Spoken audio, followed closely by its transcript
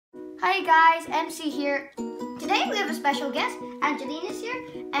Hi guys, MC here. Today we have a special guest. Angeline is here,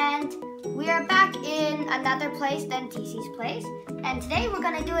 and we are back in another place than TC's place. And today we're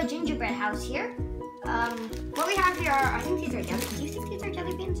gonna do a gingerbread house here. What we have here are, I think these are jelly. Do you think these are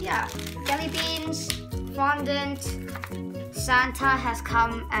jelly beans? Yeah, jelly beans, fondant. Santa has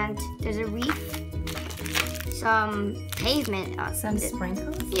come, and there's a wreath. Some pavement. Some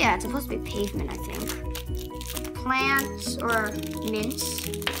sprinkles? Yeah, it's supposed to be pavement, I think. Plants or mints.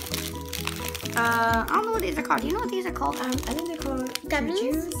 I don't know what these are called. Do you know what these are called? I think they're called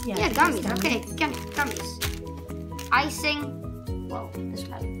gummies. Yeah, gummies. Okay, gummies. Icing. Whoa, this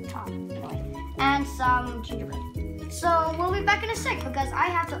guy's top. Anyway, and some gingerbread. So we'll be back in a sec because I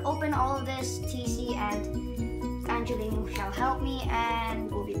have to open all of this. TC and Angeline shall help me, and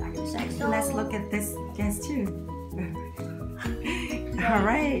we'll be back in a sec. So let's look at this guest too. All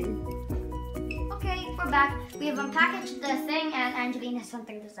right. Okay, we're back. We have unpackaged the thing, and Angeline has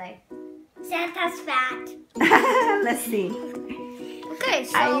something to say. Santa's fat. Let's see. Okay,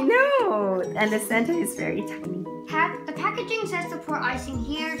 so I know, and the center is very tiny. the packaging says to pour icing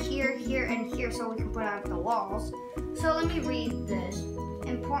here, here, here, and here, so we can put it on the walls. So let me read this.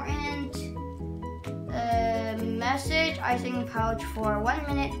 Important message: icing pouch for 1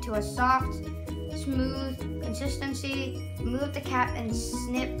 minute to a soft, smooth consistency. Remove the cap and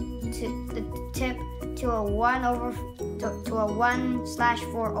snip to the tip to a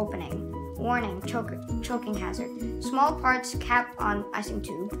 1/4 opening. Warning: choking hazard. Small parts cap on icing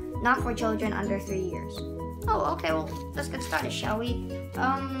tube. Not for children under 3 years. Oh, okay. Well, let's get started, shall we?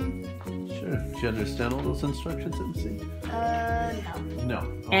 Sure. Do you understand all those instructions, MC? No. No.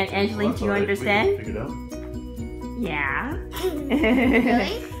 And Angeline, do you understand? Figure it out. Yeah.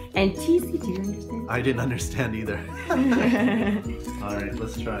 Really? And TC, do you understand? I didn't understand either. All right,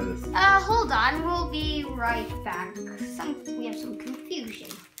 let's try this. Hold on. We'll be right back. We have some confusion.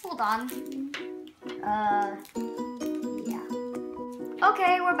 Hold on. Yeah.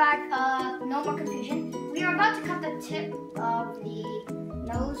 Okay, we're back. No more confusion. We are about to cut the tip of the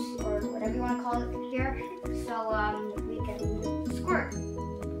nose, or whatever you want to call it here, so we can squirt.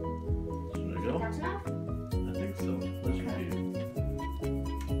 Should I go? That's enough? I think so. That should be.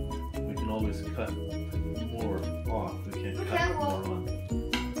 We can always cut more off. We can't Okay, cut well, more on.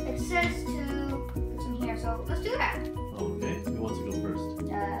 It says to put some here, so let's do that. Okay, who wants to go first?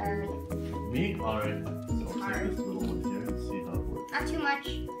 Me? Alright. So I'll take this little one here and see how it works. Not too much.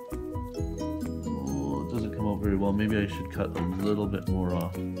 Oh, it doesn't come out very well. Maybe I should cut a little bit more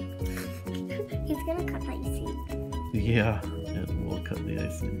off. He's gonna cut my seat. Yeah, we'll cut the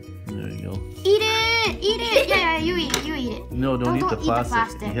icing. There you go. Eat it! Eat it! Yeah, you eat it. You eat it. No, don't eat the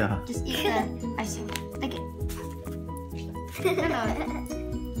plastic. Yeah. Just eat the icing. Like it. Hello.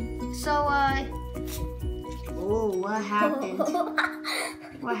 So, oh, what happened?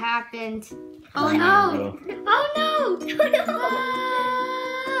 What happened? Oh no! Oh no!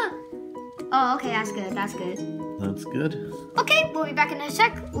 Oh, okay, that's good. That's good. That's good. Okay, we'll be back in a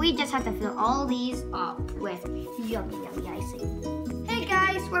sec. We just have to fill all these up with yummy, yummy icing. Hey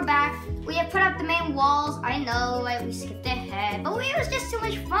guys, we're back. We have put up the main walls. I know, we skipped ahead, but it was just too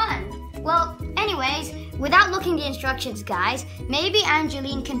much fun. Well, anyways, without looking at the instructions, guys, maybe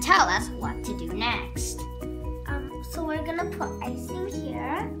Angeline can tell us what to do next. So we're gonna put icing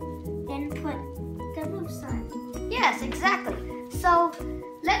here, then put the roofs on. Yes, exactly. So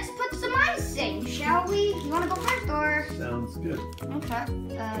let's put some icing, shall we? You want to go first, or? Sounds good. Okay.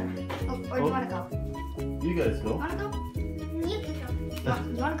 Or do you want to go? You guys go. Want to go? You can go.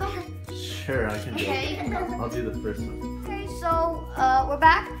 You want to go? Sure, I can Okay, you can go. go. I'll do the first one. Okay, so we're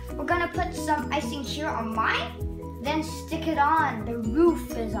back. We're gonna put some icing here on mine, then stick it on. The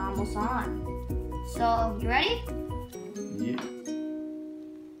roof is almost on. So, you ready? Yeah.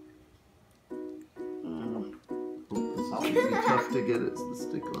 This is gonna be tough to get it to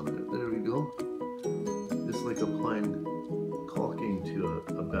stick on there. There we go. It's like applying caulking to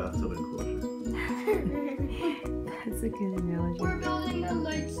a bathtub enclosure. That's a good analogy. We're building a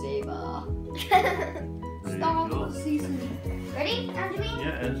lightsaber. There you Star go. Wars season. Ready, Angeline?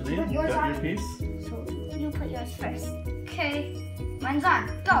 Yeah, Angeline, Put yours got on. your piece? So you put yours first. Okay. Mine's on.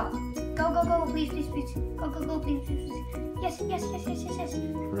 Go. Go, go, go. Please, please, please. Go, go, go. Please, please, please. Yes, yes, yes, yes, yes, yes.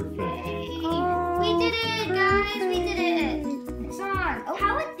 Perfect. Yay. We did it, guys. We did it. It's on. Oh.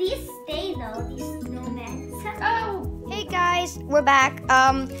 How would these stay though? These snowmen. Oh. Hey guys, we're back.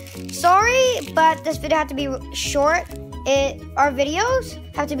 Sorry, but this video had to be short. Our videos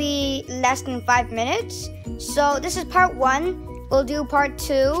have to be less than 5 minutes. So this is part 1. We'll do part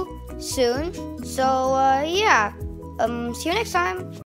 2 soon. So yeah. See you next time.